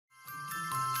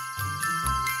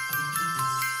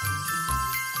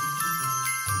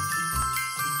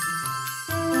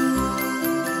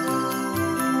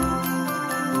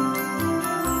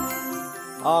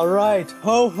All right,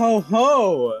 ho, ho,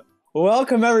 ho!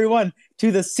 Welcome, everyone, to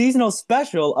the seasonal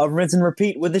special of Rinse and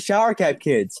Repeat with the Shower Cap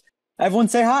Kids. Everyone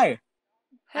say hi.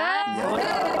 Hi.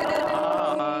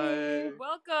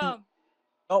 Welcome.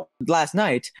 Oh, last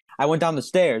night, I went down the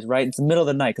stairs, right? It's the middle of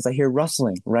the night because I hear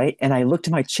rustling, right? And I look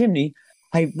to my chimney,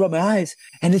 I rub my eyes,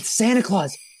 and it's Santa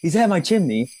Claus. He's at my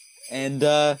chimney, and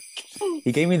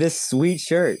he gave me this sweet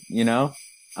shirt, you know?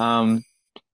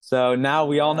 So now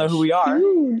we all know who we are.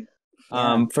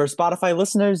 For Spotify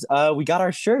listeners, we got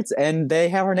our shirts and they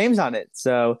have our names on it.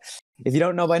 So if you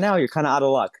don't know by now, you're kind of out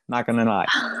of luck. Not gonna lie.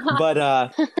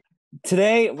 But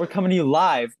today we're coming to you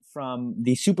live from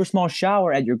the super small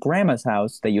shower at your grandma's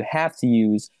house that you have to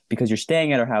use because you're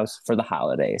staying at her house for the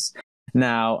holidays.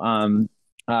 Now,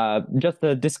 just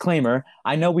a disclaimer.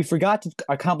 I know we forgot to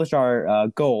accomplish our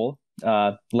goal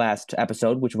last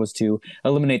episode, which was to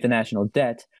eliminate the national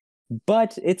debt.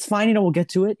 But it's fine, you know, we'll get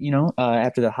to it, you know,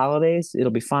 after the holidays, it'll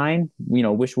be fine. You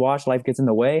know, wish-wash, life gets in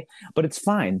the way, but it's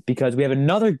fine because we have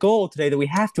another goal today that we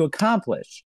have to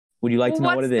accomplish. Would you like to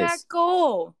know what it is? What's that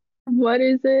goal? What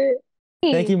is it?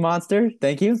 Thank you, Monster.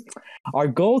 Thank you. Our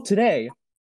goal today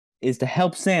is to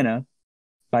help Santa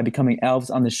by becoming elves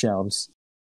on the shelves.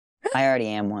 I already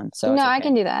am one, so No, it's okay. I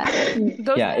can do that.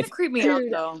 Those Yeah, kind if- of creep me out,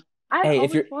 though. I Hey, if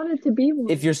always you're- wanted to be one.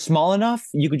 If you're small enough,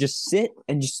 you could just sit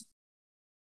and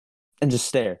just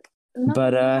stare. Not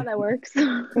but, how that works.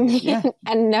 Yeah.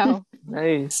 And no.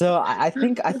 Nice. So I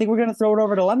think we're gonna throw it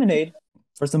over to Lemonade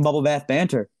for some bubble bath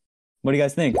banter. What do you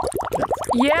guys think?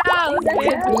 Yeah, let's get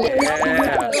it.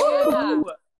 Yeah. Woo!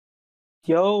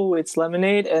 Yo, it's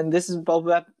Lemonade, and this is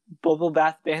Bubble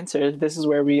Bath Banter. This is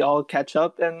where we all catch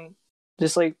up and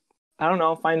just, like, I don't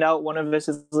know, find out one of us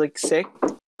is, like, sick.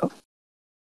 Oh.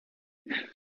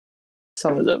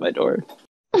 Someone's at my door.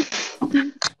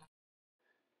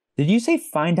 Did you say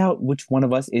find out which one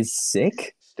of us is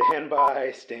sick? Stand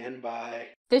by, stand by.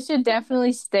 This should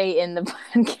definitely stay in the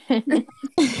podcast.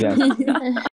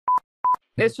 Yeah.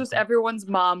 It's just everyone's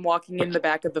mom walking in the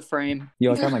back of the frame.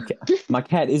 Yo, I got my cat. My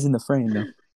cat is in the frame though.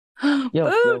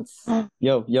 Boots!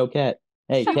 Yo, cat.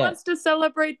 Hey, She cat. wants to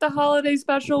celebrate the holiday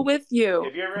special with you.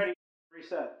 If you're ready,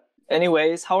 reset.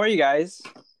 Anyways, how are you guys?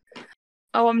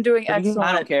 Oh, I'm doing Pretty good. excellent.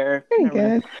 I don't care. Pretty Never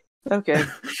mind. good. Okay.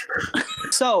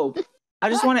 So, I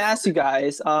just want to ask you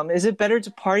guys, is it better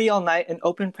to party all night and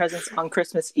open presents on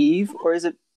Christmas Eve, or is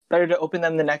it better to open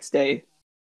them the next day?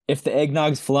 If the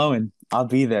eggnog's flowing, I'll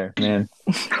be there, man.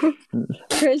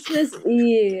 Christmas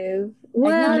Eve.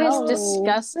 That is Wow.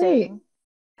 disgusting.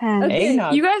 Okay.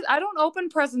 Eggnog. You guys, I don't open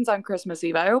presents on Christmas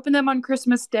Eve. I open them on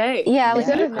Christmas Day. Yeah, like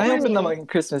I open them on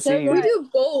Christmas Eve. We do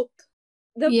both.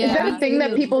 Yeah. Is that a thing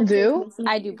that people do?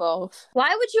 I do both.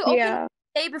 Why would you open Yeah.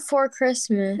 the day before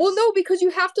Christmas? Well, no, because you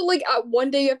have to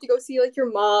one day you have to go see like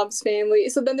your mom's family.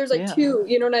 So then there's Yeah. two.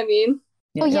 You know what I mean?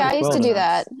 Oh yeah, I used to do well,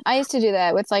 that. I used to do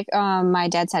that with my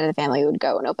dad's side of the family would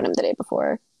go and open them the day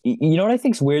before. You know what I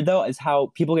think's weird though is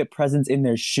how people get presents in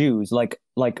their shoes like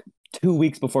 2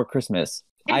 weeks before Christmas.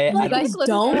 I guys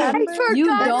don't? You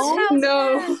don't?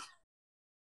 No.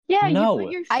 Yeah, No. you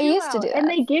put your shoe I used to out do and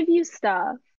that. they give you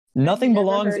stuff. nothing never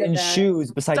belongs heard of in that.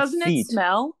 shoes besides Doesn't feet. it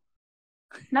smell?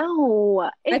 No,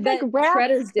 it's bet like wrap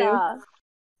shredders do. stuff.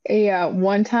 Yeah,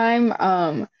 one time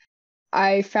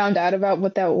I found out about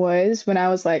what that was when I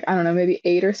was like, I don't know, maybe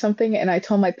 8 or something, and I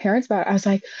told my parents about it. I was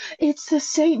like, it's the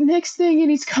Saint Nick's thing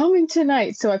and he's coming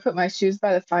tonight. So I put my shoes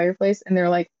by the fireplace and they're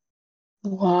like,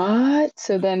 what?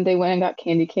 So then they went and got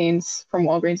candy canes from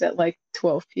Walgreens at like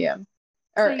 12 p.m.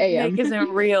 or Saint a.m. Nick isn't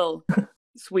real.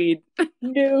 Swede.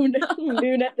 Noon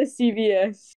at the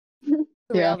CVS.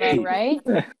 Yeah. Real though, right?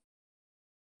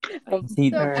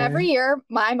 See, So every year,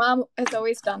 my mom has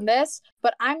always done this,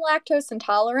 but I'm lactose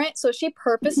intolerant, so she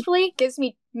purposefully gives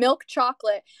me milk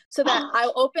chocolate so that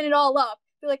I'll open it all up,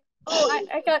 be like, oh,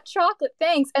 I got chocolate,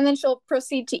 thanks, and then she'll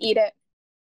proceed to eat it.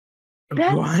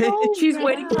 That's What? so She's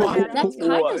waiting for bad. that. That's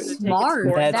kind What? of smart.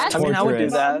 That's I mean, I would do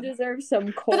torturous. that. Mom deserves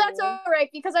some coal. But that's all right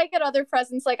because I get other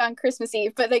presents like on Christmas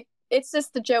Eve, but like it's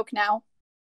just the joke now.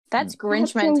 That's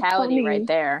Grinch That's so mentality funny. right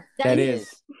there. That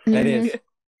is. That is.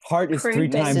 Heart is 3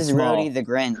 This times is small. Rhodey the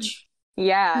Grinch.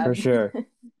 Yeah. For sure.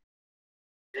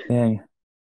 Dang.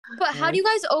 But how do you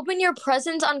guys open your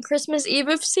presents on Christmas Eve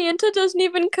if Santa doesn't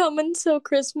even come until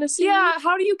Christmas Eve? Yeah,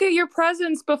 how do you get your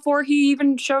presents before he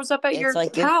even shows up at your It's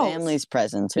like your house? family's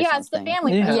presents or Yeah, it's the something.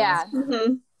 family. Yeah. Yeah.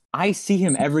 Mm-hmm. I see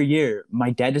him every year. My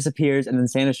dad disappears and then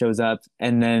Santa shows up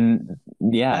and then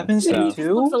yeah. Happens to so- you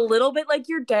too? Looks a little bit like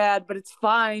your dad, but it's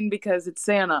fine because it's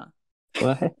Santa.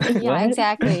 What? Yeah, What?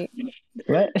 exactly.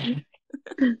 What?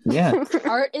 Yeah.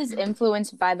 Art is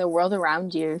influenced by the world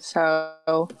around you,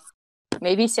 so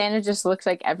maybe Santa just looks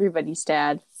like everybody's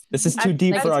dad. This is too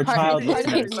deep Like, for our it's part- child it's part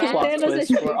of listeners. his Plot Santa's a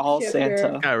twist, we're all shapeshifter.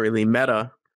 Santa. Got really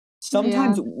meta.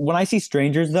 Sometimes when I see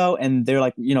strangers though, and they're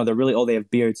like, they're really old, they have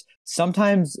beards.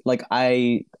 Sometimes like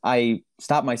I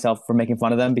stop myself from making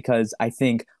fun of them because I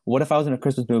think, what if I was in a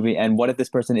Christmas movie and what if this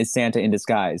person is Santa in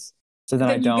disguise? So then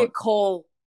I Then don't. you get Cole.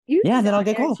 Yeah, then I'll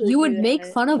get cold. You would make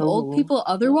fun of old Oh. people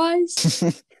otherwise?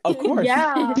 Of course.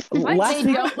 Yeah. If Last they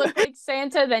week, don't look like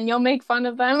Santa, then you'll make fun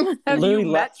of them. Have Literally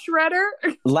you met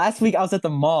Shredder? last week I was at the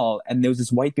mall and there was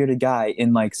this white bearded guy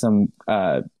in like some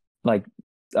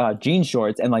jean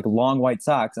shorts and like long white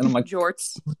socks, and I'm like,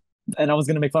 Jorts. and I was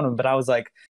gonna make fun of him, but I was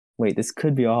like, wait, this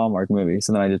could be a Hallmark movie,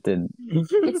 so then I just didn't.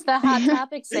 It's the Hot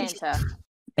Topic Santa.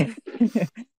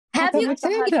 Have you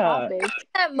Santa.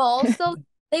 at malls though?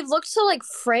 They've looked so like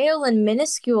frail and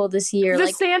minuscule this year. The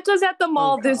Like Santas at the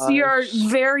mall Oh, this year are gosh.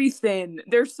 very thin.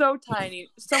 They're so tiny.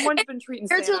 Someone's been treating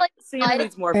Compared to, Santa. like, Santa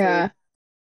needs more food. Yeah.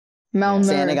 Malnourished.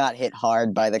 Santa got hit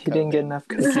hard by the He didn't COVID. get enough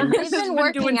cookies. They've Santa's been been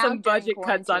working doing out some during budget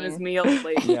cuts on his quarantine. meals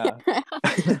lately. Yeah.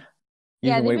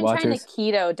 Yeah, Using they've Weight been trying Watchers, the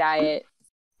keto diet.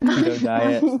 keto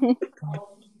diet.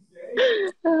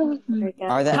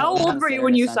 Are they How old were you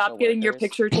when you essential stopped getting your workers?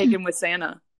 picture taken with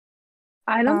Santa?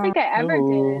 I don't think I ever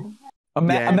Ooh. did.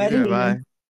 Yeah, neither have I.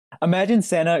 Imagine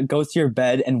Santa goes to your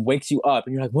bed and wakes you up,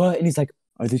 and you're like, "What?" And he's like,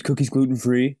 "Are these cookies gluten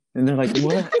free?" And they're like,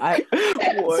 "What?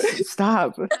 What?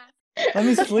 Stop! Let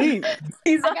me sleep."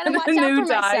 He's I gotta on watch a out new for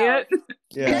myself. diet.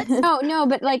 Yeah. No,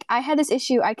 but like I had this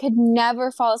issue. I could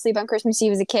never fall asleep on Christmas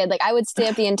Eve as a kid. Like I would stay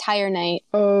up the entire night.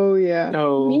 Oh yeah.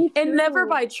 No. Me too. And never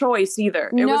by choice either.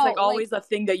 It was No, like always a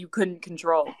thing that you couldn't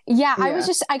control. Yeah, I was Yeah.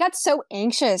 just I got so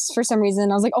anxious for some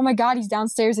reason. I was like, oh my god, he's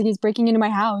downstairs and he's breaking into my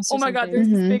house. or Oh my god, something. there's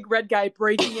this Mhm. big red guy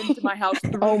breaking into my house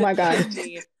through Oh the my God. chimney.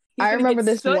 He's I gonna remember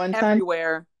get this soot one time.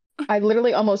 everywhere. I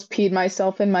literally almost peed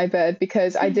myself in my bed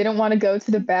because I didn't want to go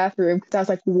to the bathroom because I was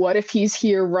like, what if he's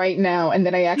here right now? And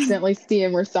then I accidentally see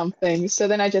him or something. So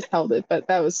then I just held it, but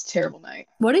that was a terrible night.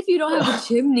 What if you don't have a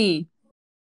chimney?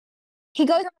 He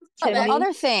goes the Chimney.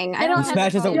 other thing. I They don't don't have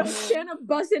smashes the a- phone. Santa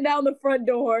busting down the front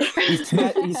door. He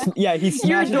smashes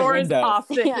Your the door is window. off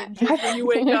the Yeah. hinges when you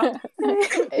wake up.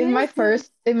 In my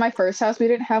first house, we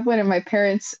didn't have one, and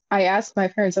I asked my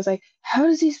parents, I was like, how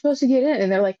is he supposed to get in?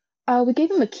 And they're like, we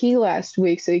gave him a key last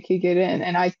week so he could get in,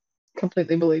 and I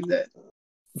completely believed it.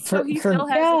 So he For- still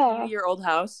has Yeah. a key to your old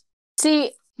house?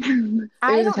 See, It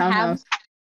I was a don't have townhouse.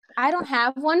 I don't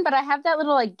have one, but I have that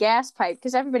little like gas pipe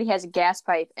because everybody has a gas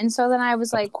pipe. And so then I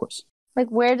was like, of course.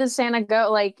 where does Santa go?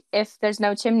 Like if there's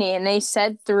no chimney, and they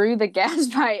said through the gas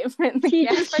pipe, and the He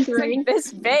gas just pipe is like shrank.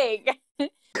 this big. But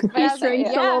I He was like, shrinks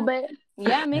a little bit.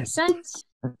 yeah, makes sense.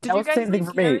 Did That you was the guys same thing leave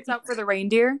for me. carrots out for the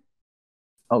reindeer?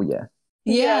 Oh yeah.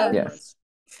 Yeah. Yes.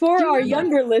 For our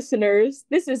younger listeners,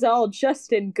 this is all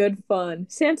just in good fun.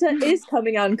 Santa is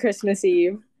coming on Christmas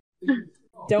Eve.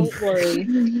 Don't worry.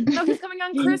 No, he's coming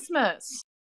on Christmas.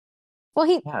 Well,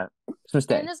 he Yeah. Christmas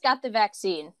Day. Santa's got the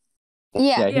vaccine.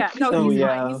 yeah. Yeah, no, Oh, he's yeah.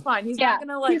 fine. He's fine. He's Yeah, not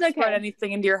gonna like he's okay. spread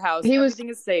anything into your house. He was- Everything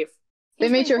is safe. They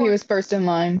He's made been sure he was first in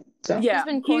line. So Yeah, He's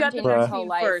been he got the quarantined his Bruh. whole vaccine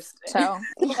life. first. So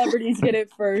Celebrities get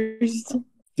it first.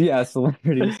 Yeah,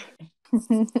 celebrities.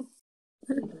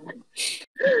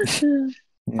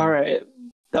 All right.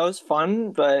 That was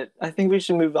fun, but I think we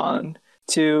should move on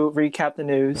to recap the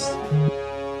news.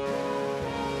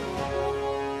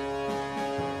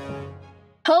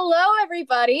 Hello,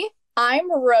 everybody. I'm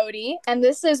Rhodey, and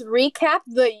this is Recap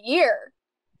the Year.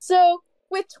 So,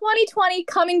 with 2020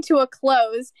 coming to a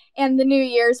close and the new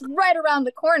year's right around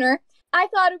the corner, I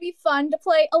thought it would be fun to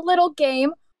play a little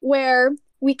game where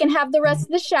we can have the rest of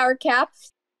the shower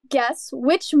caps guess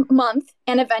which month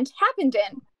an event happened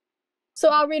in. So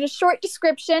I'll read a short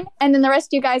description, and then the rest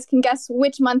of you guys can guess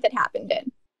which month it happened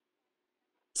in.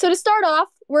 So to start off,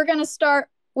 we're going to start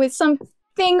with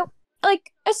something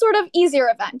like a sort of easier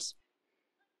event.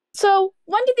 So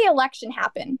when did the election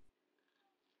happen?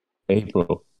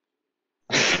 April.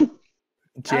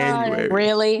 January.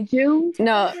 really, June?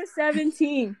 No. The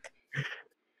 17th.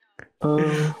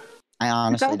 Uh, I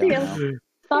honestly Thought don't the- know.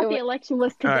 Thought the election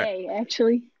was All right. today,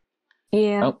 actually.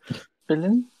 Yeah. Oh.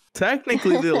 Berlin?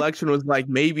 Technically, the election was like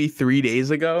maybe 3 days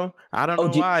ago. I don't Oh,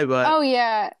 know do you- why, but Oh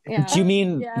yeah. Yeah. Do you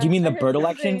mean Yeah, do you mean the I heard bird something,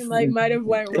 election? Like might have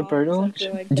went The wrong. bird something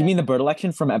election? Like Do you that. mean the bird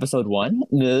election from episode 1?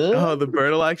 No. oh, the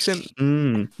bird election.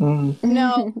 Mm.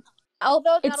 No.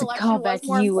 Although that It's a election was callback,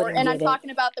 more you wouldn't important, and I'm get it. talking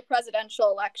about the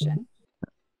presidential election.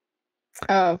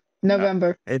 Oh,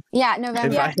 November. Yeah, If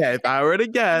November. if I were to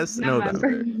guess,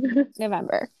 November.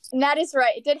 November. And that is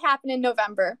right. It did happen in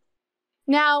November.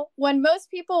 Now, when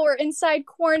most people were inside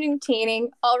quarantining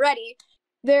already,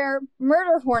 their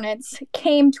murder hornets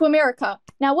came to America.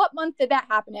 Now, what month did that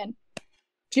happen in?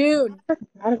 June.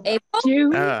 April.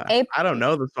 June. I don't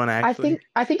know this one actually.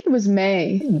 I think it was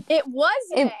May. It was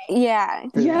May. Yeah.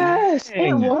 Yes.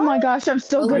 Dang. Oh my gosh, I'm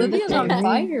so good. Olivia's on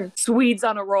fire. Swedes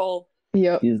on a roll.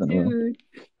 Yep.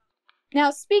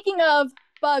 Now, speaking of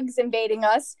bugs invading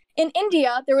us, in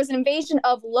India, there was an invasion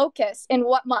of locusts in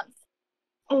what month?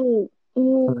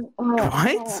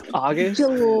 What? August?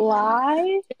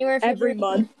 July? Every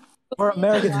month. For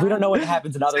Americans, we don't know what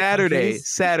happens in other countries.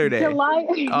 Saturday. July.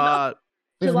 We have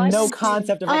no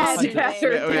concept of what Wait.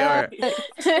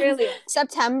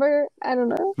 September. I don't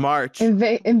know. March.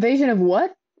 Invasion of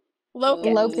what?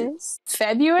 Locusts.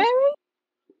 February?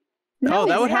 Oh,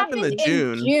 that it would happen in happened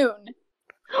June. June.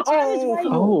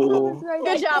 Oh.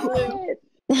 Good job, Lou.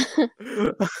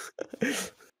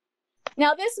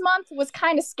 Now, this month was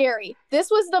kind of scary. This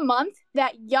was the month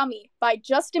that Yummy by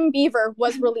Justin Bieber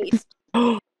was released.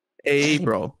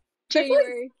 April.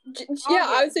 January. Yeah,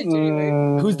 I would say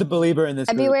January. Who's the believer in this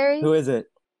group? February? Who is it?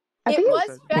 I think It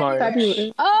was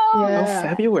February. Oh. Yeah.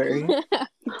 February.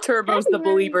 Turbo's the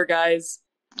believer, guys.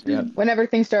 Yeah. Whenever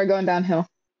things started going downhill.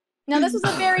 Now, this was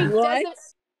a very What?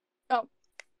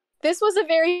 this was a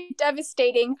very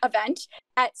devastating event.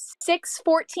 At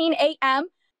 6:14 a.m.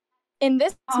 in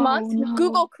this month,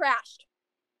 Google crashed.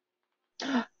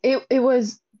 It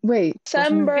was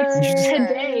December.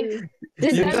 Today.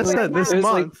 You just said this It was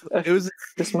month. like- It was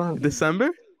This month. December?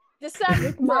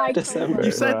 December. December.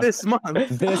 You said this month.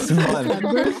 This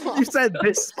month. You said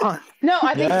this month. No,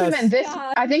 I think Yes. she meant this.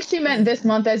 I think she meant this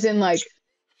month, as in like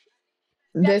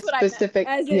this what I meant. specific.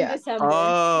 As in Yeah. December.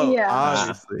 Oh, Yeah.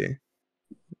 obviously.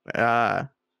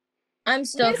 I'm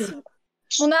still.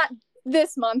 Well, not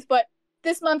this month, but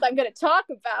this month I'm going to talk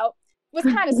about was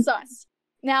kind of sus.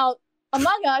 Now,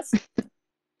 Among Us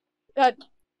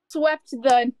swept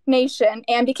the nation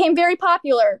and became very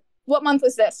popular. What month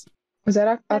was this? Was that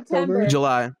October? September.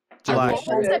 July.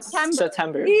 September.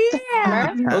 September.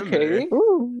 Yeah. Okay.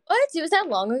 What? It was that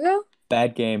long ago?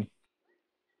 Bad game.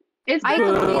 It's I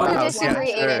good. completely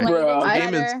disagree. Aiden. Bro. The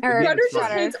game is- the game Shredder is just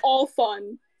fun. hates all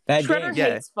fun. Bad Shredder game.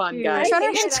 Yeah. hates fun, Dude, guys. Shredder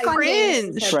hates hates fun cringe.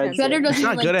 games. Shredder. Shredder doesn't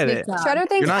Not like good at it. TikTok. Shredder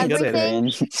thinks You're not good at it. everything.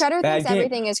 Shredder Bad thinks game.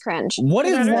 everything is cringe. What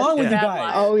is Shredder wrong with you bad guys?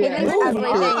 luck. Oh He yeah. thinks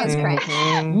everything is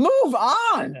cringe. Move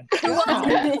on. All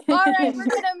right, we're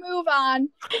going to move on.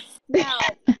 Now,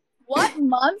 what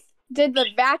month did the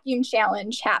vacuum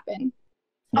challenge happen?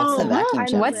 What's the vacuum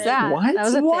challenge? What's that? What? That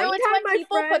was a It thing. was when my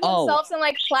people friend- put themselves in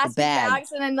like plastic bag.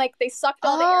 bags and then like they sucked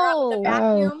all the air out of the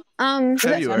vacuum.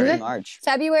 February. March.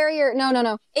 February or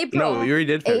no. April. No, you already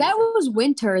did That February. was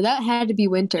winter. That had to be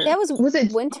winter. That was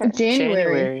it winter.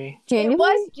 January? It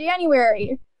was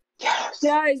January.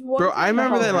 Guys, what Bro, I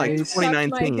remember that in like Nice.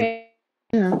 2019.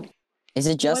 Yeah. Is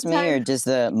it just What me, or time? does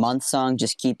the month song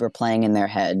just keep replaying in their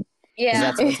head? 'Cause Yeah.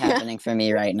 that's what's happening for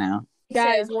me right now.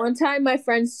 Guys, one time my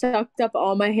friend sucked up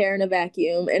all my hair in a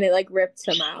vacuum and it like ripped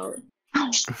some out.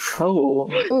 Oh.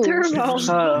 Turbo. We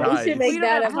should Nice. make We don't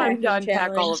that have a time to vacuum unpack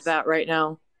all challenge. of that right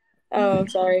now. Oh,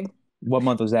 sorry. What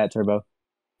month was that, Turbo?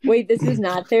 Wait, this is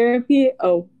not therapy?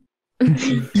 Oh.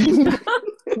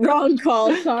 Wrong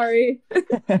call, sorry.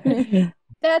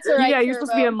 That's all right. Yeah, you're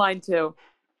supposed to be Turbo. in line too.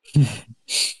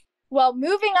 Well,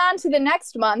 moving on to the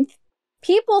next month,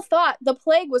 people thought the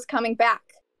plague was coming back.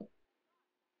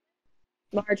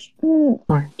 March.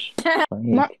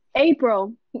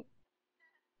 April.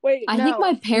 Wait, I think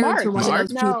my parents were one of March?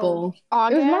 those people.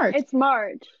 August. March. It's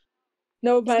March.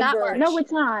 November. not March. No,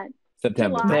 it's not.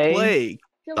 September. July. May. Plague.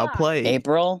 July. A plague.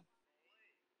 April?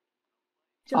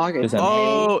 August. December.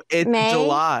 Oh, it's May?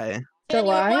 July.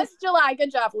 July? It was July.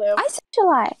 Good job, Lou. I said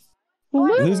July.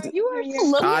 Who's- You are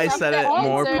Looking I up said the it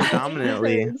more answers.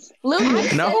 predominantly. Luke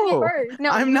is No, saying it first. No,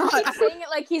 I'm he not. keeps saying it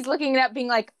like he's looking it up, being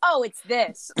like, "Oh, it's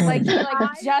this." Like he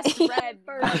just read.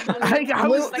 I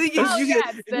was Like, thinking oh, you yeah,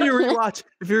 get, it's if you rewatch,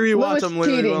 Louis I'm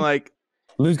literally cheating. going like,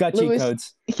 Lou's got cheat Louis-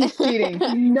 codes. He's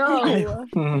cheating. No.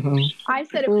 I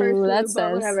said it Ooh, first, that Lou, says-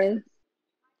 but whatever.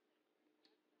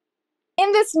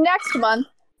 In this next month,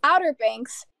 Outer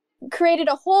Banks created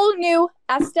a whole new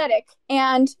aesthetic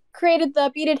and created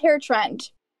the beaded hair trend.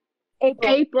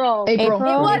 April. It April.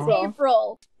 was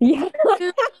April. Yeah.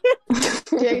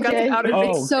 JJ. Outer Oh,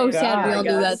 Banks. So God. sad we all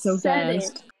do that so Said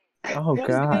fast. Oh I was doing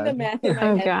the god. math in my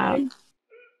Oh, head. God.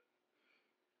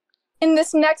 In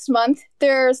this next month,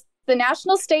 there's the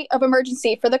national state of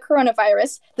emergency for the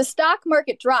coronavirus. The stock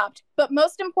market dropped, but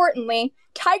most importantly,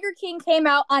 Tiger King came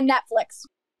out on Netflix.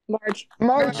 March.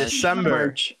 March. December.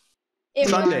 March. It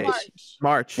Sunday. was March.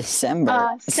 March.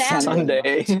 December.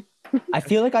 Sunday. I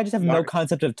feel like I just have no March.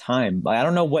 concept of time. Like I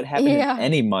don't know what happened Yeah. in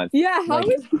any month. Yeah, how Like-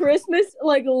 is Christmas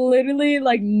like literally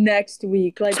like next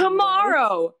week? Like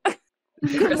Tomorrow.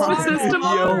 Christmas is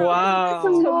tomorrow. Yo, wow.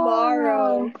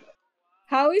 Tomorrow.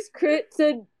 How is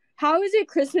it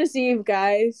Christmas Eve,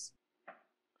 guys?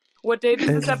 What day does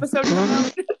this episode come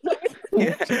out?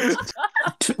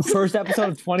 First episode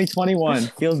of 2021.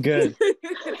 Feels good.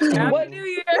 Happy New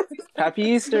Year. Happy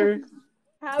Easter.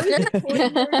 How is it Bro,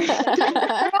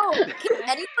 can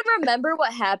anyone remember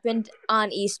what happened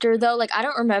on Easter though? Like I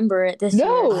don't remember it this year.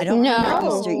 I don't remember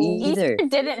No. Easter either. Easter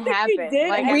didn't happen.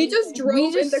 Like, We just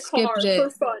drove in the car skipped it. for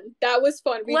fun. That was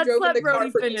fun. We Let's drove in let the car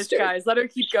Brody for finish, Easter. guys. Let her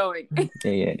keep going.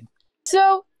 Yeah.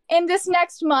 So, in this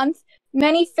next month,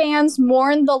 many fans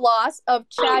mourn the loss of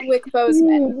Chadwick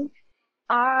Boseman.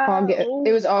 August.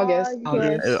 It was August. It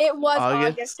was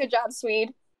August. August. Good job, Swede.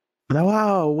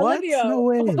 Wow, what? Olivia. No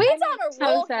way. Swede's on a so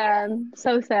roll. sad.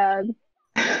 So sad.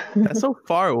 That's so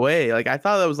far away. Like I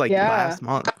thought that was like Yeah. last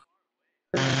month.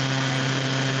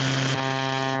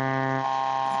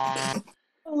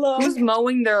 Who's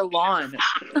mowing their lawn?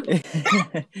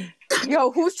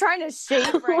 Yo, who's trying to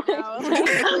shave right now?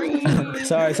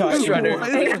 sorry.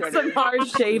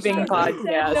 ASMR shaving No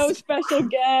podcast. special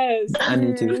guest. I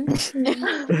need to.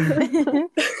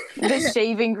 The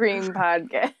shaving cream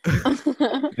podcast.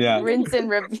 Yeah. Rinse and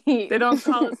repeat. They don't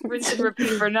call us rinse and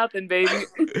repeat for nothing, baby.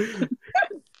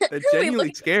 That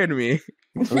genuinely scared me.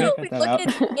 We're gonna cut that out.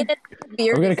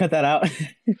 We're gonna cut that out.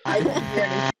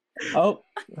 Oh,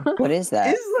 What is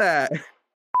that?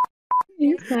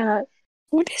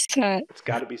 What is that? It's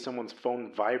got to be someone's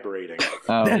phone vibrating.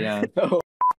 oh yeah.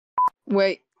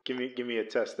 Wait. Give me a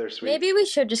test there, sweet. Maybe we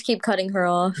should just keep cutting her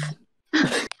off.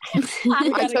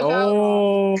 I took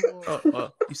Oh.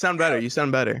 You sound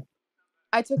better.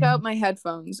 I took out my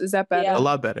headphones. Is that better? Yeah. A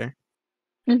lot better.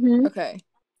 Mm-hmm. Okay.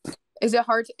 Is it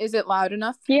hard? Is it loud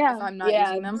enough? Yeah. If I'm not Yeah.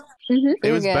 using them.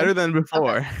 It was better than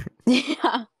before.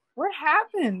 Yeah. What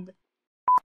happened?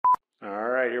 All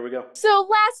right, here we go. So,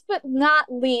 last but not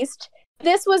least,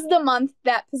 this was the month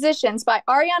that Positions by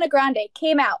Ariana Grande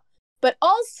came out. But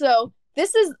also,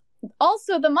 this is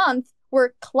also the month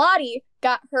where Claudie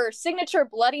got her signature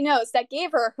bloody nose that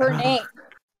gave her her name.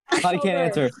 Claudia can't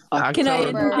answer. Can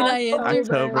I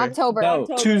answer? October. No,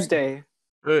 Tuesday.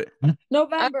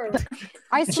 November.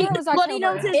 I swear it was Bloody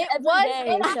October. noses It every was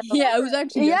day, in so- October. Yeah, it was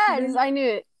actually. Yes, I knew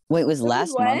it. Wait, was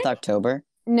last what? month October?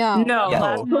 No. No, Yeah.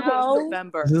 last month was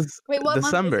November. This is Wait, what month is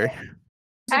December. it?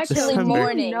 Actually, December.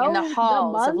 morning in No, the the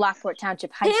halls of month? Lockport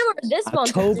Township High Taylor, School. this month.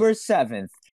 October 7th.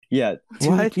 Yeah,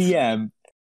 2 What? p.m.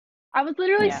 I was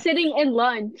literally Yeah. sitting in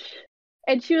lunch,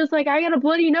 and she was like, "I got a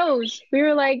bloody nose." We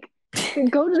were like,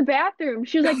 "Go to the bathroom."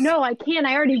 She was like, "No, I can't.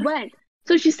 I already went."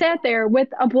 So she sat there with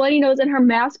a bloody nose, and her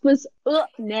mask was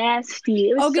nasty.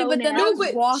 It was Okay, so but then nasty. I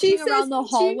was walking around the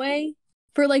hallway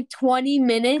for like 20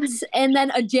 minutes, and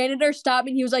then a janitor stopped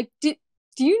me and he was like, Do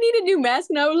you need a new mask?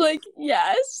 And I was like,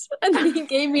 yes. And then he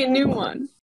gave me a new one.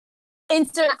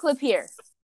 Insert clip here.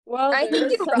 Well, I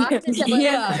think you rocked it.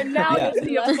 Yeah. And now Yeah. you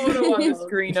see a photo on the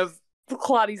screen of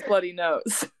Claudie's bloody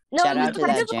nose. No, Shout it was out to kind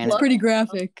that of a janitor. It's look. pretty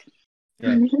graphic.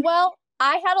 Well,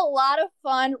 I had a lot of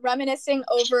fun reminiscing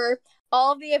over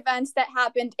all of the events that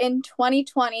happened in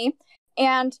 2020.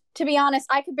 And to be honest,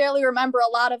 I could barely remember a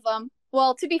lot of them.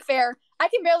 Well, to be fair, I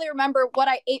can barely remember what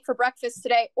I ate for breakfast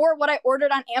today or what I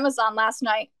ordered on Amazon last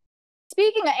night.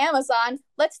 Speaking of Amazon,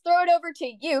 let's throw it over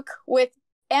to Yuke with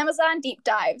Amazon Deep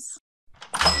Dives.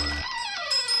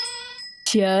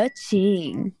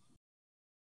 Cha-ching.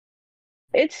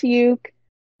 It's Yuke,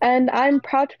 and I'm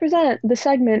proud to present the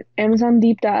segment Amazon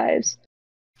Deep Dives.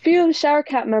 A few of the Shower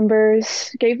Cat members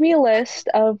gave me a list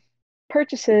of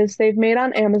purchases they've made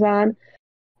on Amazon,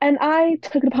 and I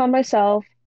took it upon myself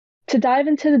to dive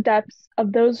into the depths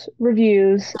of those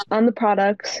reviews on the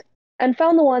products and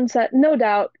found the ones that no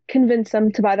doubt convinced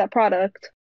them to buy that product.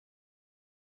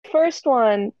 First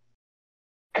one,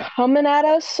 coming at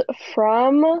us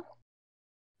from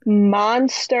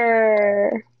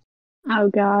Monster. Oh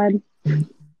God.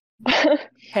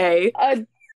 Hey.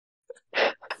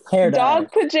 Hair dye.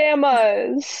 Dog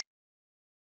pajamas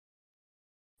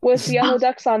with yellow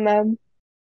ducks on them.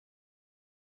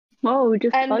 Whoa,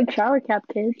 just And- plug shower cap,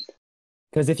 kids.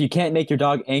 Because if you can't make your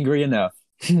dog angry enough,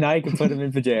 now you can put him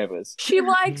in pajamas. She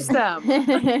likes them.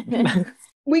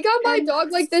 We got my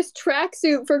dog like this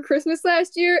tracksuit for Christmas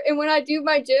last year, and when I do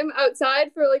my gym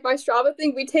outside for like my Strava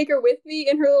thing, we take her with me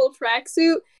in her little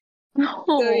tracksuit.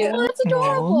 So yeah. Oh, that's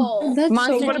adorable. That's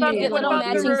Monster so What about, Get cute. what little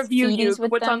about the matching review, CDs Yuke?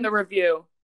 with What's on them. the review?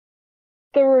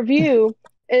 The review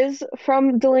is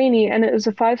from Delaney, and it is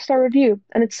a 5-star review,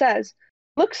 and it says,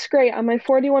 "Looks great on my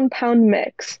 41-pound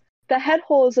mix. The head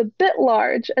hole is a bit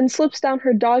large and slips down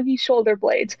her doggy shoulder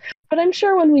blades, but I'm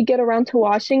sure when we get around to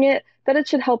washing it that it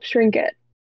should help shrink it.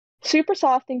 Super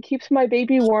soft and keeps my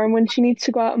baby warm when she needs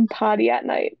to go out and potty at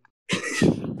night.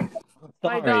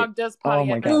 My Sorry. dog does Oh potty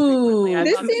my at God. night frequently. I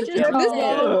This love seems it. just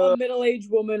Yeah. a middle-aged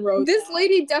woman wrote. This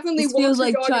lady definitely This walks feels her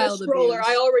like dog in a child stroller. abuse.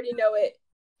 I already know it.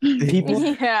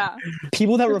 Yeah.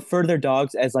 People that refer to their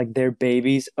dogs as like their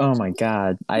babies. Oh my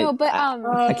God. No, but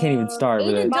I can't even start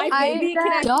with it. My baby can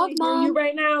actually Dog hear mom. you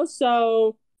right now,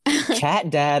 so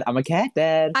Cat dad. I'm a cat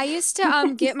dad. I used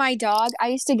to get my dog. I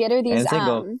used to get her these And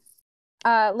single.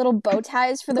 little bow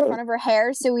ties for the front of her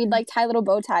hair, so we'd like tie little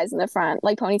bow ties in the front,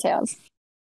 like ponytails.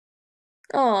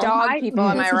 Oh, Dog people,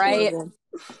 am I right?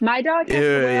 My dog has Ew,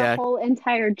 to wear yeah. a whole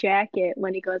entire jacket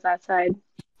when he goes outside.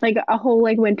 Like a whole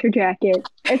like winter jacket.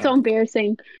 It's so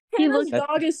embarrassing. He Hannah's looks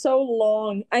dog is so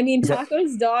long. I mean,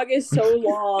 Taco's dog is so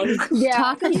long.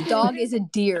 Taco's dog is a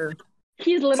deer.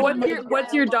 He's literally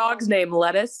What's your dog's name?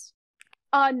 Lettuce?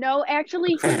 No,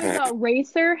 actually he is a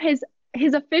racer.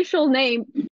 His official name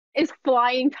is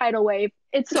Flying Tidal Wave.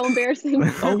 It's so embarrassing.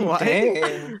 Oh, what?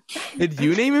 Did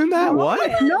you name him that?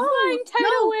 What?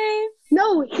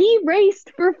 No, he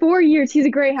raced for 4 years. He's a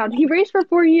greyhound. He raced for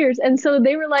 4 years, and so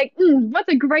they were like, "What's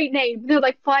a great name?" They're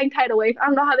like Flying Tidal Wave. I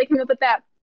don't know how they came up with that.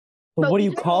 But what do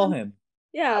you call him?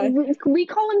 Yeah, we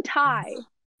call him Ty,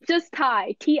 just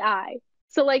Ty, Ti.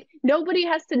 So like nobody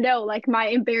has to know like my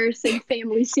embarrassing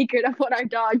family secret of what our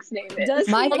dog's name is. Does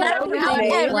My he cat know would his name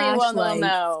name? Everyone will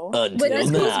know. When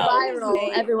this goes viral,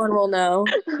 everyone will know.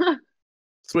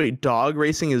 So wait, dog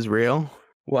racing is real?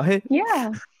 What?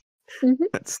 Yeah.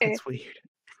 That's weird.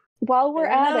 While we're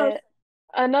at it,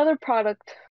 another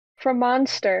product from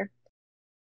Monster.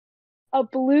 A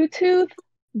Bluetooth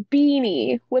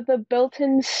beanie with a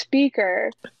built-in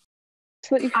speaker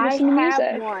so that you can listen to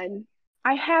music.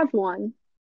 I have one.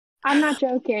 I'm not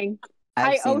joking.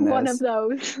 I own one of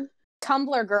those.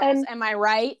 Tumblr girls, And- am I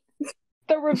right?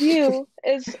 The review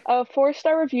is a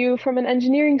 4-star review from an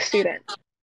engineering student.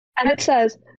 And it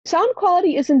says, sound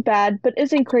quality isn't bad, but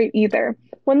isn't great either.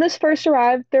 When this first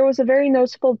arrived, there was a very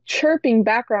noticeable chirping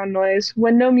background noise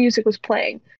when no music was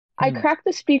playing. I cracked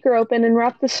the speaker open and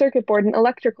wrapped the circuit board in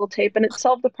electrical tape, and it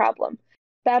solved the problem.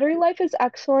 Battery life is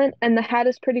excellent, and the hat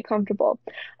is pretty comfortable.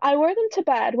 I wear them to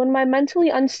bed when my mentally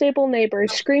unstable neighbor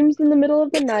screams in the middle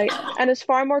of the night and is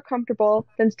far more comfortable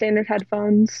than standard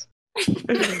headphones.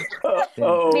 Maybe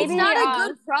it's not a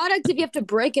good product if you have to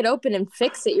break it open and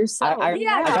fix it yourself. Can we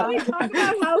talk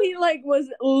about how he like was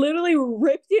literally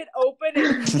ripped it open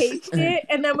and taped it,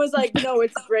 and then was like, "No,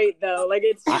 it's great though. Like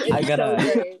it's I gotta.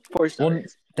 so great." Well,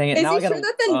 dang it! Is Now he I gotta. sure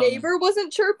that the neighbor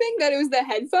wasn't chirping? That it was the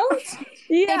headphones?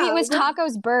 Yeah, Maybe it was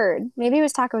Taco's bird.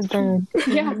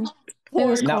 Yeah. It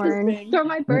was Now- corn. Throw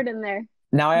my bird in there.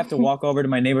 Now I have to walk over to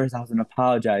my neighbor's house and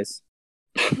apologize.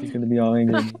 He's gonna be all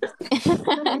angry.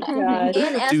 God.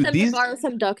 And ask Dude, them these- to borrow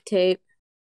some duct tape.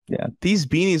 Yeah. These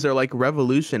beanies are like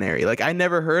revolutionary. Like I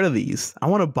never heard of these. I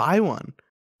want to buy one.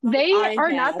 They I are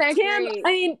have. not that Cam, great.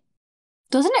 I mean,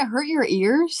 Doesn't it hurt your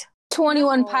ears?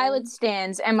 21 Pilot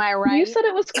stands, am I right? You said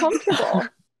it was comfortable.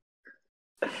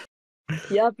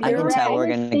 yep. I You're can tell right. we're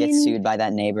gonna get sued by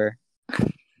that neighbor.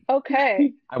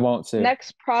 Okay. I won't sue.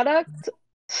 Next product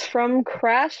is from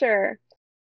Crasher.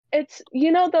 It's,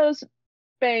 you know those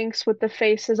banks with the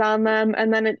faces on them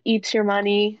and then it eats your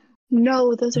money?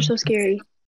 No, those are so scary.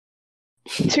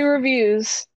 2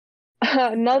 reviews.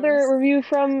 Another review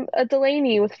from a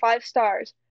Delaney with 5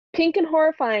 stars. Pink and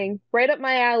horrifying, right up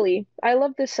my alley. I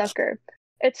love this sucker.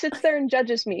 It sits there and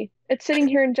judges me. It's sitting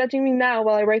here and judging me now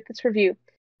while I write this review.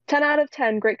 10 out of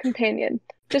 10, great companion.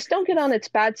 Just don't get on its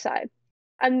bad side.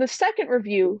 And the second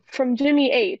review from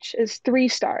Jimmy H is 3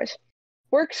 stars.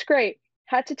 Works great.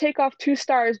 Had to take off 2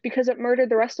 stars because it murdered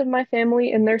the rest of my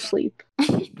family in their sleep.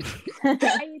 I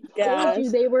told you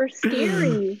they were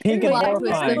scary. Pink and The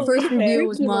horrifying. first review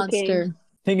was Freaky looking. Monster.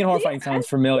 Pink and horrifying sounds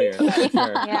familiar. For sure.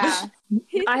 Yeah.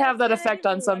 I have that effect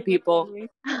on some people.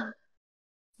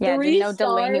 Yeah, I 3 didn't know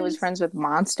Delaney was stars. friends with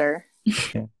Monster.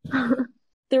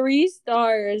 3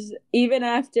 stars, even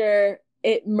after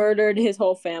it murdered his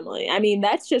whole family. I mean,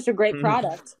 that's just a great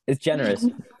product. It's generous.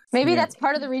 Maybe Yeah. that's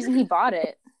part of the reason he bought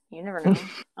it. You never know.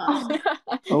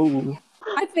 Oh.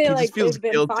 I feel He like just feels it's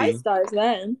been guilty. 5 stars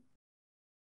then.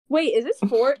 Wait, is this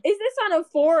 4? Is this on a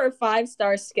 4 or 5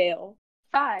 star scale?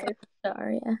 5.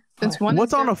 Sorry, yeah. That's one.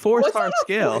 What's on a 4-star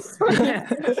scale?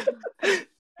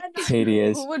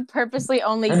 Hideous. Who would purposely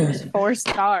only use 4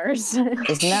 stars?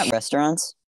 Isn't that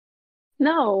restaurants?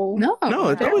 No. No. No,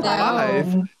 it's always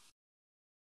 5.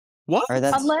 What? Or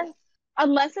that's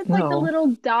Unless it's like the No. little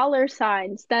dollar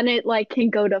signs, then it like can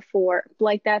go to 4.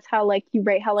 Like that's how like you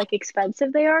rate how like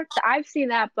expensive they are. I've seen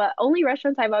that, but only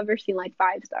restaurants I've ever seen like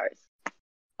 5 stars.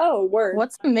 Oh, word.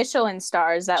 What's Michelin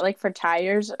star? Is that like for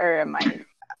tires or am I?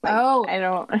 Oh, I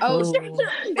don't. Oh,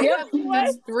 Yeah,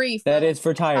 that's 3. That is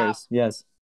for tires. Yes.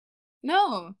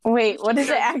 No. Wait, what is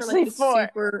it actually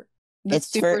for?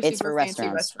 It's for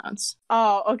restaurants. restaurants.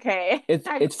 Oh, okay.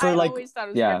 It's for I like always thought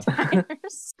it was yeah. for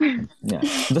tires. Yeah.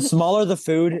 The smaller the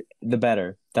food, the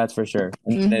better. That's for sure.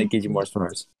 And then it gives you more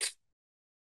s'mores.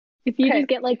 If you just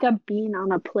get like a bean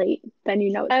on a plate, then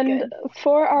you know it's And good.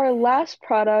 for our last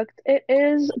product, it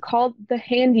is called the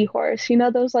Handy Horse. You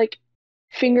know those like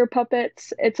finger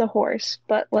puppets? It's a horse,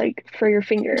 but like for your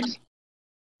fingers.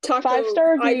 Taco,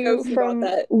 5-star I know review you from bought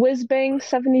that.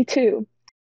 WhizBang72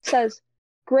 says,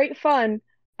 "Great fun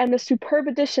and a superb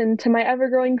addition to my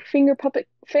ever-growing finger puppet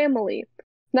family.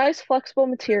 Nice flexible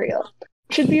material.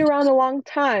 Should be around a long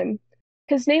time.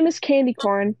 His name is Candy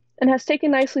Corn and has taken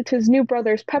nicely to his new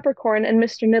brothers Peppercorn and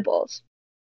Mr. Nibbles.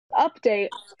 Update,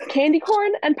 Candy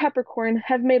Corn and Peppercorn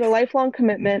have made a lifelong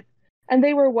commitment, and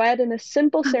they were wed in a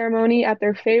simple ceremony at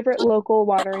their favorite local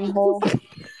watering hole."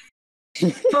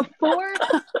 Before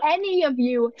any of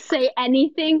you say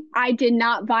anything, I did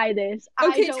not buy this.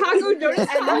 Okay, I don't Taco, understand notice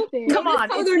how- anything. Come on,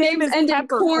 How its their name names is end in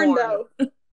corn, Peppercorn. though.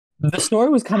 The story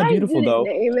was kind of beautiful I though.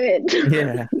 didn't name it.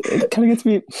 Yeah. It kind of gets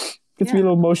me a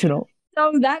little emotional.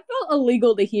 So that felt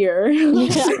illegal to hear.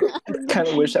 Kind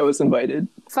of wish I was invited.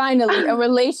 Finally, a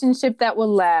relationship that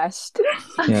will last.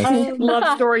 Yes.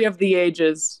 Love story of the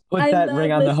ages. Put that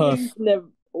ring on the hoof.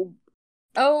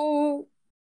 Oh.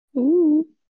 Ooh.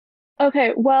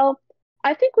 Okay, well,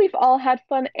 I think we've all had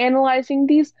fun analyzing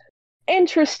these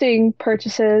interesting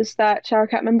purchases that Shower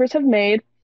Cap members have made,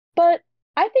 but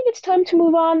I think it's time to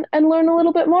move on and learn a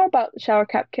little bit more about the Shower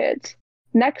Cap kids.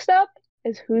 Next up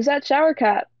is Who's That Shower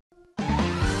Cap?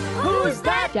 Who's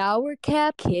that Shower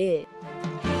Cap kid?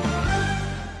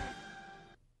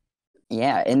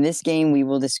 Yeah, in this game, we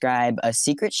will describe a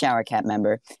secret shower cap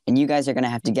member, and you guys are going to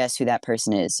have to guess who that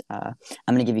person is. I'm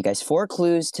going to give you guys 4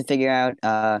 clues to figure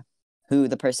out who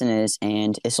the person is,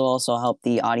 and this will also help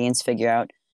the audience figure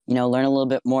out, learn a little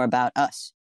bit more about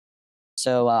us.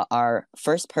 So our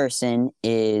first person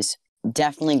is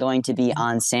definitely going to be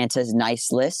on Santa's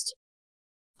nice list.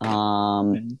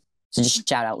 So just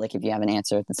shout out, like, if you have an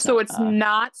answer. So it's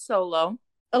not Solo.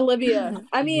 Olivia.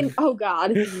 I mean, oh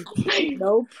God.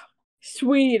 Nope.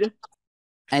 Swede.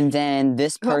 And then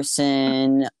this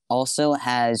person also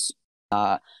has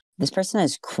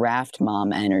craft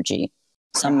mom energy,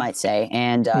 some might say,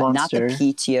 and not the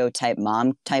PTO type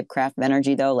mom type craft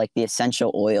energy though, like the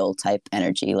essential oil type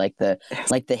energy, like the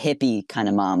hippie kind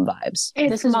of mom vibes.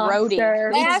 This is roadie.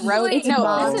 It's roadie.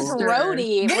 No, this is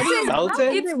roadie.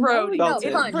 It's roadie. No,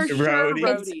 It's for sure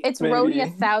roadie. It's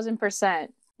roadie 1000%.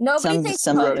 Nobody thinks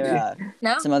some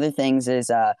No? other things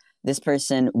is this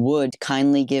person would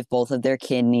kindly give both of their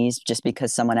kidneys just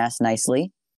because someone asked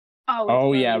nicely.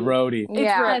 Oh yeah, roadie.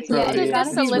 Yeah, It's yeah. roadie.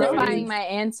 Just solidifying my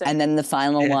answer. And then the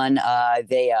final one,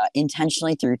 they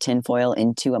intentionally threw tinfoil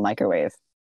into a microwave.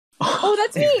 Oh,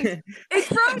 that's me. It's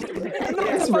roadie.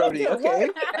 It's roadie, okay.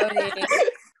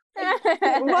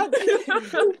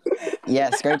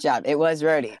 Yes, great job. It was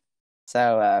roadie.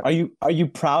 So are you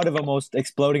proud of almost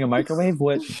exploding a microwave?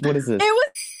 What is this? It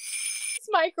was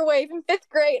microwave in 5th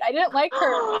grade. I didn't like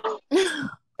her.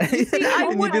 See,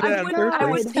 I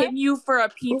would pin you for a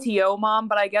PTO mom,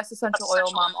 but I guess essential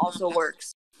oil mom also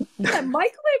works. Yeah,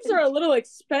 microwaves are a little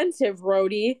expensive,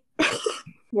 Rhodey.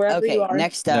 Wherever you are.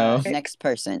 Next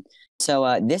person.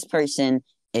 So this person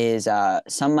is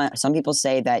some people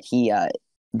say that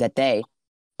they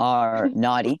are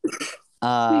naughty.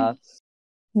 Naughty.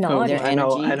 Their I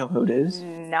know who it is.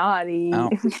 Naughty. Oh.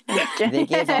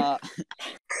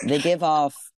 They give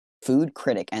off food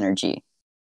critic energy.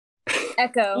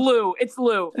 Echo. Lou. It's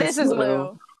Lou. This is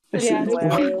Lou. Yeah,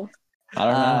 Lou. I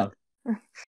don't know.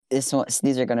 These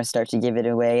are going to start to give it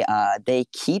away. They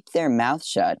keep their mouth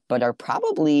shut, but are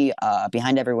probably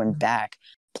behind everyone's back,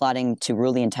 plotting to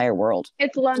rule the entire world.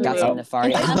 It's lemonade. Got some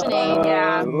nefarious. Lemonade,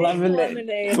 yeah.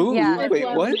 Lemonade. Food? Yeah. Wait,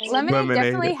 what? Lemonade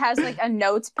definitely has like a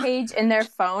notes page in their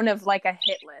phone of like a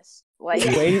hit list. Like,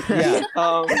 Wait, yeah.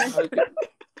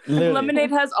 Literally.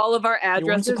 Lemonade has all of our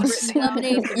addresses written down.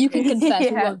 Lemonade, you can confess,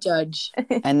 we won't judge.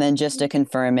 And then just to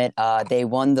confirm it, they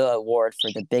won the award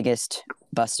for the biggest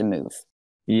bust a move.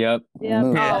 Yep.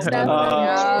 Move. Yep.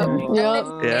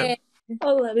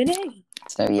 Oh, lemonade.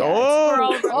 So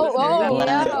yeah.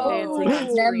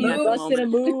 Busted a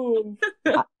move.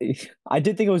 I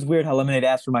did think it was weird how Lemonade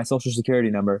asked for my social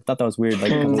security number. Thought that was weird.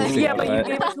 Like, Yeah, but you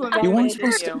gave it to him. You weren't anyway,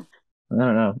 supposed didn't to. I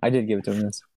don't know. I did give it to him.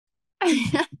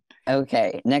 Yes.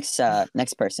 Okay, next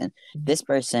person. This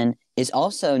person is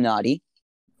also naughty.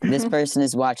 This person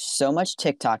has watched so much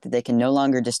TikTok that they can no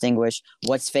longer distinguish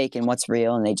what's fake and what's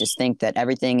real, and they just think that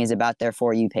everything is about their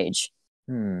For You page.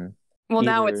 Well,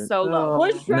 now it's Solo.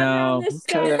 Let's run around this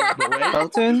stage.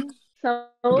 Elton?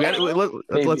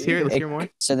 Let's hear it. Let's hear more.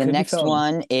 So the next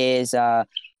one is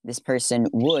this person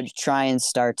would try and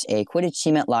start a Quidditch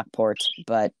team at Lockport,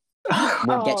 but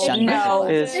would get shut down.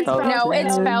 It's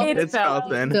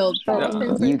Felton.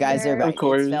 You guys are right.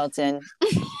 It's Felton.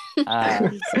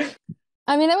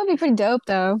 I mean, that would be pretty dope,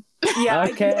 though. Yeah.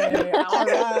 Okay. All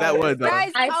right. That would though.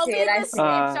 Guys, I'll be the snitch.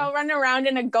 I'll run around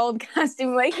in a gold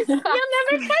costume like, you'll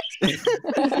never catch me.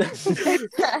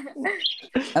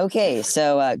 Okay,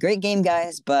 so great game,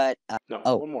 guys, but...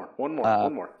 No, one more.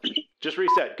 Just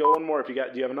reset. Go one more if you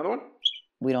got... Do you have another one?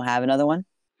 We don't have another one?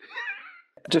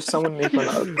 Just someone make one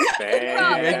up. Someone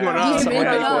make one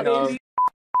up.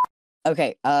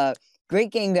 Okay,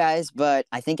 great game, guys, but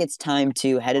I think it's time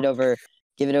to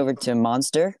give it over to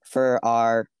Monster for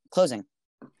our closing.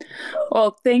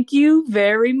 Well, thank you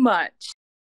very much.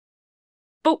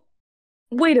 But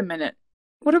wait a minute.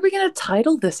 What are we going to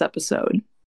title this episode?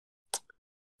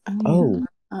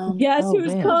 Guess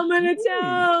who's coming to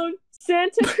town?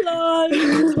 Santa Claus.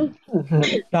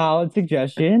 Solid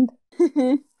suggestion.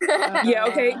 Yeah,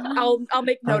 okay. I'll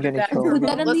make note of that. Put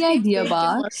that in the idea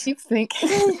box. You think?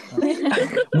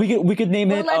 We could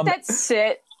name it. Let that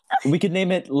sit. We could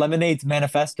name it Lemonade's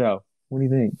Manifesto. What do you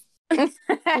think? That's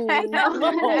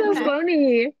so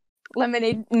funny.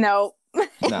 Lemonade, no.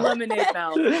 Lemonade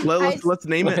Bell. Let's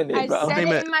name it. I said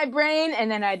it in my brain,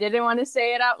 and then I didn't want to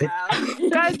say it out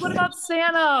loud. Guys, what about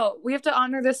Santa? We have to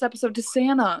honor this episode to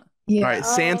Santa. Yeah. All right,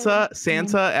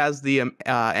 Santa as the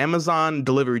Amazon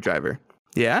delivery driver.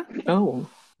 Yeah. Oh.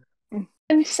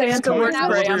 And Santa works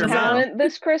for Amazon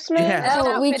this Christmas. Yeah.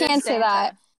 Oh, we can't say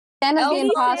that. Santa's the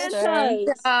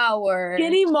imposter. Our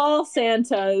Skinny Mall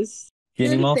Santas.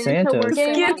 Skinny Mall Santa. That's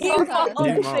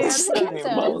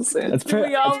pretty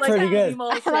good.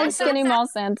 I like Skinny Mall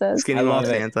Santas. Skinny Mall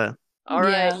Santa. All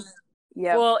right.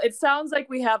 Yeah. Well, it sounds like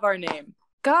we have our name.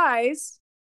 Guys,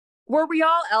 were we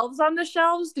all elves on the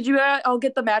shelves? Did you all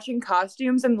get the matching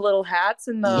costumes and the little hats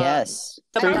and the... Yes.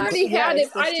 I already had it.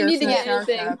 I didn't need to get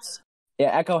anything.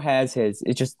 Yeah, Echo has his.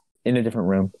 It's just in a different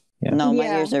room. Yeah. No, my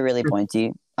ears are really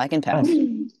pointy. I can pass.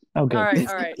 Oh, good.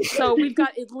 All right. So we've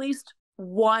got at least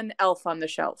one elf on the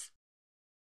shelf.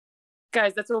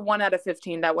 Guys, that's a 1 out of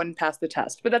 15 that wouldn't pass the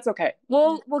test, but that's okay.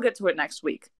 We'll get to it next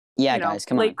week. Yeah, guys,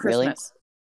 come on. Late Christmas.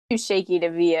 Too shaky to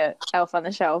be a elf on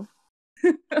the shelf.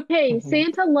 Hey,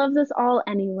 Santa loves us all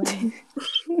anyway.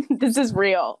 This is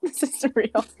real.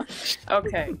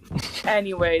 Okay.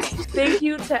 Anyways, thank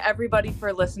you to everybody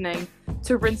for listening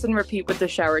to Rinse and Repeat with the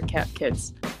Shower Cap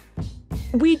Kids.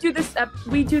 We do this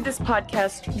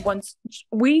podcast once.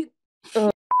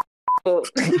 God.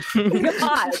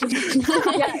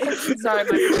 Yeah. Sorry, my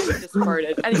brain just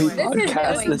farted. Anyway,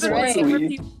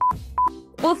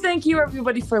 well, thank you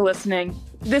everybody for listening.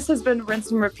 This has been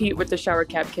Rinse and Repeat with the Shower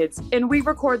Cap Kids, and we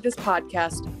record this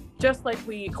podcast just like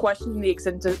we question the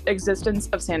existence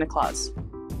of Santa Claus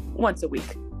once a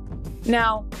week.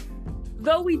 Now,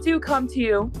 though we do come to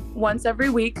you once every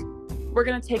week, we're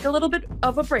going to take a little bit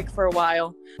of a break for a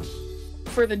while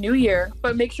for the new year,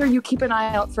 but make sure you keep an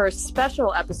eye out for a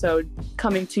special episode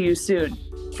coming to you soon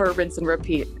for Rinse and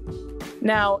Repeat.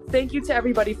 Now, thank you to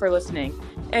everybody for listening,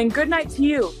 and good night to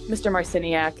you, Mr.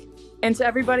 Marciniak, and to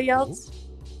everybody else,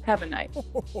 have a night.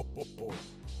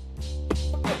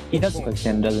 He does look like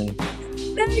Santa, doesn't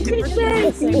he? Merry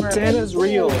Christmas! Santa's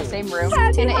real. Same room.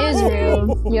 Santa is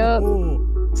real. Yup.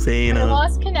 Santa. I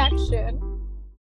lost connection.